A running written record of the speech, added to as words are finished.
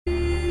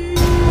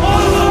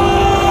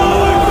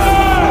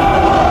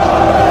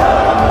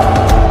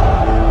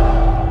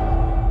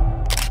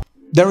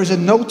There is a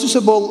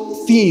noticeable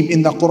theme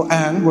in the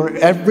Quran where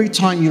every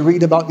time you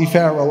read about the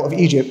Pharaoh of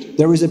Egypt,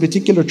 there is a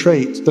particular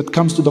trait that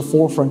comes to the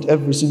forefront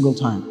every single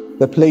time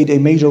that played a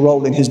major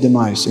role in his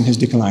demise, in his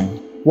decline.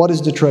 What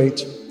is the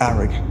trait?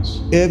 Arrogance.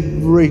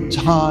 Every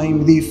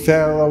time the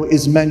Pharaoh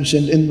is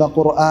mentioned in the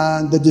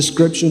Quran, the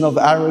description of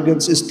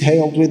arrogance is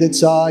tailed with it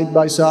side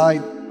by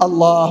side.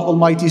 Allah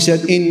Almighty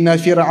said, Inna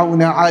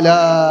fir'auna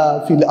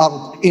ala fil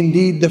ard.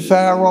 Indeed, the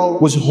Pharaoh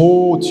was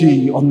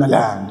haughty on the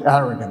land,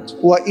 arrogant.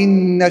 Wa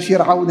inna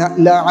fir'auna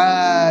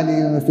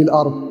la'alim fil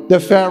ard. The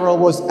Pharaoh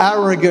was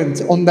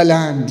arrogant on the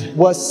land.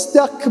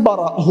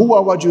 Wastakbara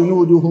huwa wa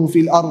junuduhu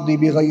fil ardi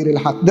bighayri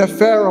al-haq. The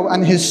Pharaoh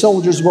and his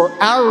soldiers were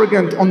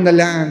arrogant on the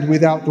land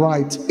without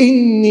right.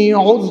 Inni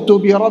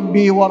udhtu bi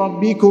rabbi wa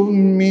rabbikum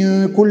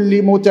min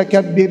kulli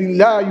mutakabbirin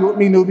la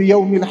yu'minu bi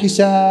yawmil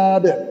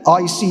hisab.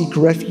 I seek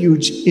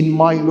refuge in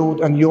my Lord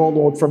and your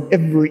Lord from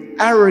every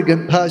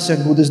arrogant person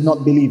who does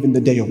not believe in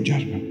the day of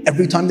judgment.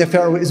 Every time the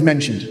Pharaoh is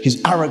mentioned,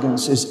 his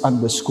arrogance is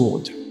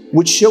underscored,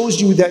 which shows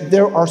you that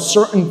there are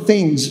certain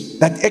things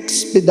that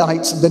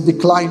expedites the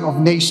decline of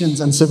nations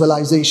and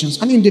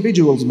civilizations and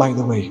individuals, by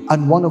the way.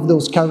 And one of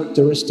those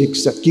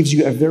characteristics that gives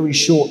you a very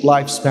short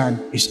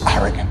lifespan is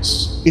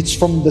arrogance. It's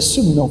from the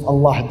sunnah of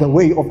Allah, the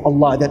way of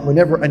Allah, that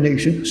whenever a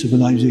nation,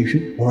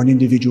 civilization, or an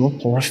individual,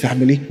 or a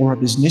family, or a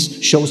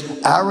business shows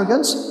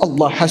arrogance,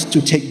 Allah has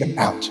to take them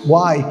out.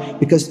 Why?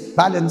 Because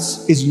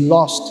balance is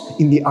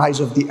lost in the eyes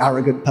of the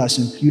arrogant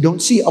person. You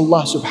don't see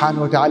Allah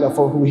subhanahu wa ta'ala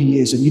for who He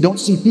is, and you don't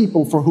see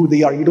people for who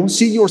they are. You don't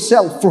see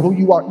yourself for who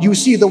you are. You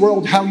see the world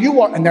how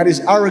you are, and that is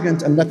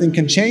arrogant, and nothing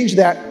can change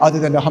that other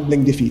than a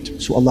humbling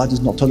defeat. So Allah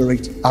does not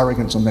tolerate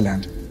arrogance on the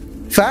land.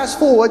 Fast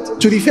forward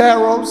to the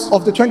pharaohs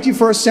of the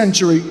 21st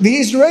century. The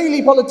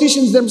Israeli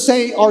politicians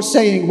are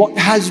saying what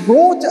has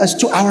brought us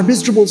to our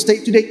miserable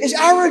state today is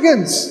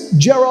arrogance.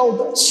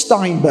 Gerald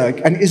Steinberg,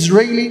 an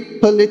Israeli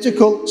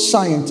political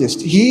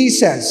scientist, he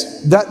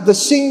says that the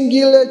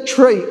singular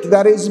trait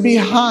that is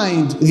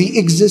behind the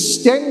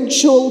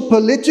existential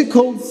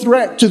political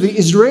threat to the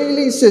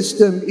Israeli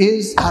system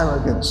is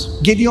arrogance.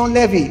 Gideon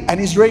Levy, an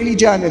Israeli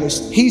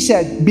journalist, he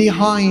said,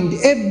 behind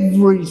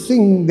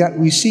everything that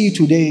we see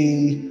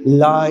today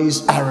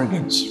lies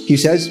arrogance. He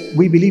says,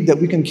 we believe that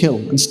we can kill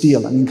and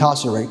steal and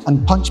incarcerate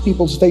and punch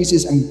people's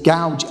faces and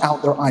gouge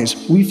out their eyes.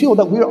 We feel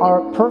that we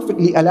are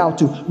perfectly allowed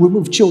to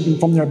remove children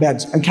from their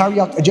beds and carry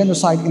out a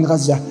genocide in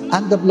Gaza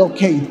and the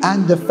blockade.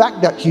 And the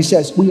fact that, he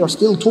says, we are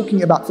still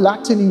talking about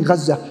flattening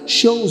Gaza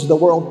shows the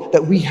world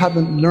that we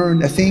haven't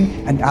learned a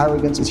thing, and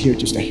arrogance is here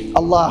to stay.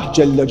 Allah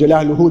Jalla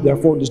Jalaluhu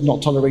therefore does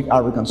not tolerate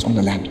arrogance on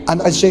the land.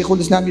 And as Shaykh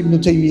al-Islam ibn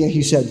Taymiyyah,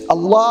 he said,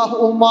 Allah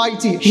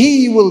Almighty,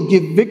 He will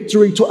give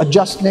victory to a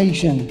just nation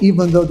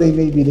even though they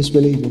may be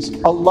disbelievers.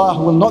 Allah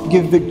will not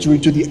give victory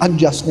to the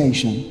unjust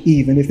nation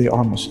even if they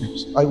are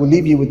Muslims. I will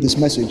leave you with this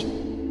message.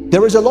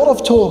 There is a lot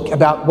of talk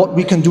about what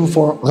we can do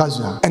for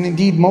Gaza. And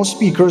indeed, most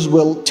speakers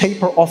will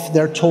taper off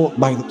their talk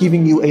by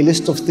giving you a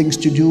list of things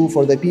to do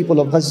for the people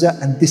of Gaza,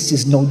 and this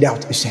is no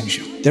doubt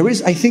essential. There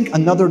is, I think,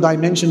 another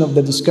dimension of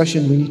the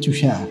discussion we need to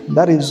share.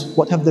 That is,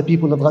 what have the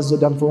people of Gaza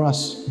done for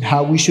us? And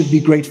how we should be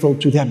grateful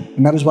to them.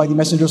 And that is why the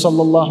Messenger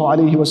sallallahu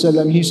alayhi wa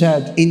sallam, he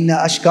said, Inna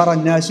ashkara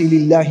an-nasi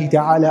lillahi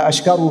ta'ala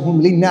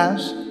ashkaruhum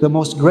lin-nas. The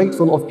most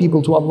grateful of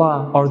people to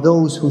Allah are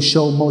those who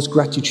show most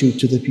gratitude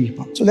to the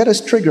people. So let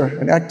us trigger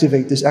and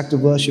activate this act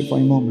of worship for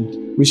a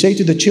moment. We say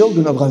to the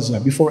children of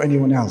Gaza before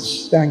anyone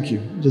else, thank you,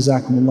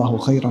 Jazakumullahu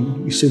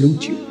khairan, we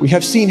salute you. We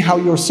have seen how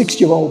your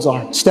 6-year-olds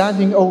are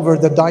standing over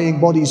the dying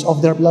bodies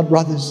of their blood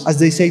brothers as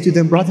they say to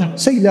them, brother,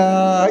 say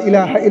la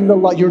ilaha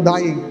illallah, you're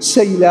dying.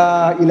 Say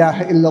la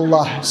ilaha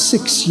illallah.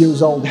 6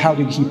 years old, how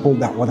did he pull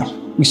that one off?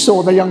 We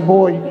saw the young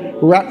boy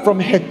wrapped from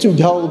head to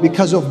toe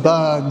because of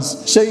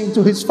burns, saying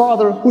to his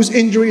father, whose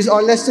injuries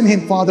are less than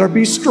him, Father,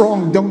 be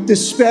strong, don't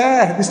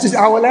despair, this is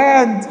our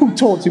land. Who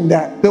taught him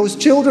that? Those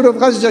children of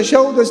Gaza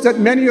showed us that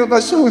many of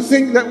us who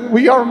think that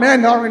we are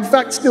men are in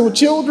fact still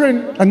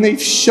children, and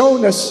they've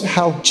shown us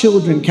how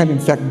children can in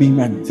fact be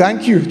men.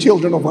 Thank you,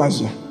 children of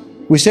Gaza.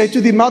 We say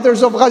to the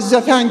mothers of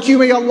Gaza, thank you.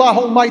 May Allah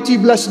Almighty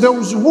bless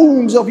those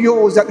wombs of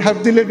yours that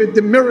have delivered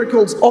the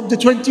miracles of the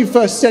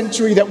 21st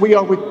century that we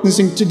are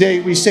witnessing today.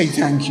 We say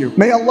thank you.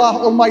 May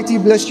Allah Almighty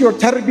bless your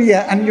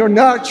tarbiyah and your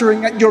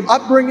nurturing and your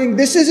upbringing.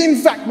 This is in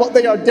fact what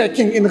they are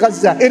decking in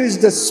Gaza. It is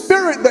the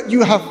spirit that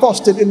you have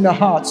fostered in the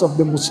hearts of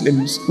the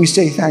Muslims. We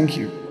say thank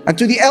you. And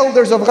to the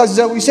elders of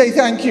Gaza, we say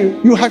thank you.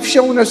 You have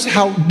shown us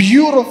how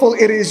beautiful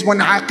it is when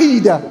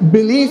aqeedah,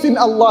 belief in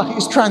Allah,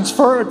 is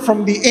transferred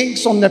from the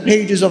inks on the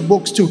pages of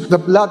books to the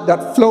blood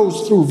that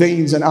flows through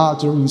veins and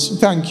arteries.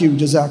 Thank you,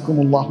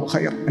 Jazakumullahu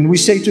khair. And we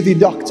say to the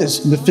doctors,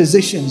 the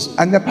physicians,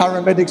 and the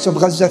paramedics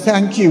of Gaza,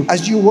 thank you.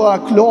 As you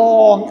work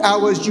long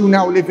hours, you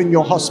now live in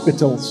your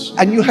hospitals.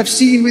 And you have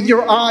seen with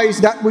your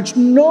eyes that which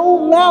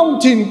no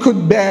mountain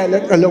could bear,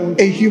 let alone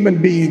a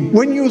human being.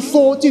 When you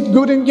thought it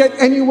couldn't get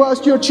any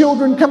worse, your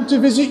children come to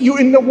visit you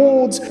in the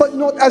wards, but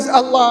not as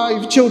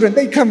alive children.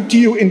 They come to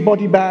you in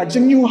body bags,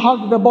 and you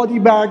hug the body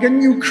bag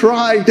and you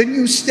cry. Then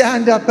you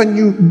stand up and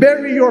you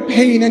bury your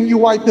pain and you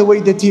wipe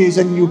away the tears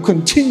and you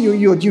continue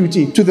your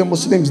duty to the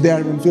Muslims there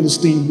in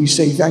Palestine. We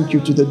say thank you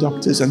to the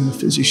doctors and the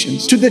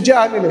physicians, to the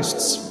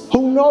journalists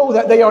who know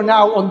that they are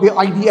now on the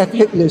IDF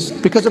hit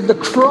list because of the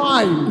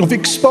crime of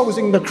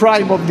exposing the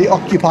crime of the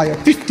occupier.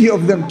 50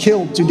 of them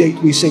killed to date.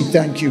 We say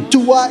thank you. To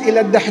Wa'il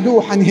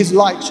al-Dahdouh and his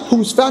likes,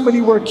 whose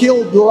family were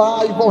killed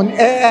live on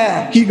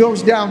air. He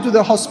goes down to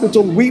the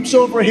hospital, weeps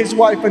over his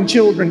wife and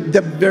children.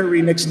 The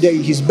very next day,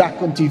 he's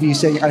back on TV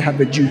saying, I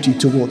have a duty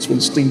towards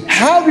Palestine.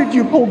 How did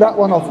you pull that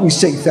one off? We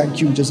say thank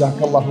you.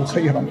 Jazakallahu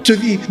khairan. To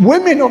the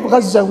women of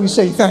Gaza, we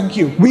say thank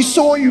you. We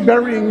saw you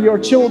burying your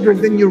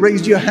children, then you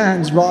raised your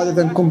hands rather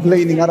than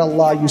complaining at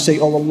Allah. You say,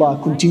 oh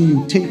Allah,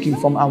 continue taking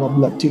from our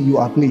blood till you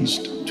are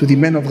pleased. To the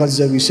men of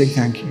Gaza, we say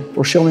thank you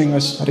for showing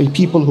us that a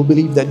people who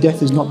believe that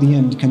death is not the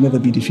end can never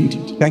be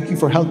defeated. Thank you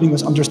for helping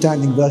us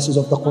understanding verses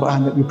of the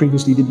Quran that we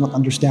previously did not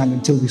understand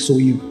until we saw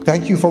you.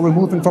 Thank you for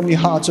removing from the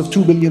hearts of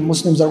 2 billion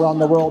Muslims around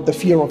the world the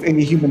fear of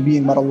any human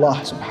being but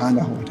Allah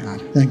subhanahu wa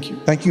ta'ala. Thank you.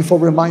 Thank you for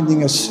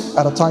reminding us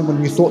at a time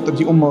when we thought that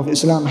the Ummah of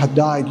Islam had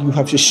died. You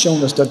have just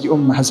shown us that the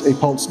Ummah has a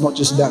pulse. Not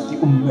just that, the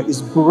Ummah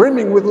is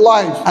brimming with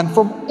life. And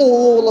from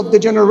all of the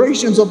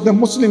generations of the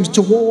Muslims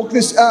to walk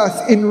this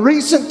earth in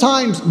recent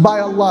times, by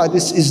Allah,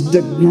 this is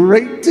the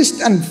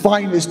greatest and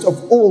finest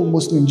of all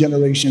Muslim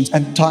generations.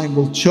 And time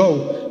will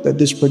show that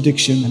this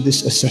prediction and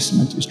this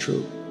assessment is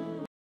true.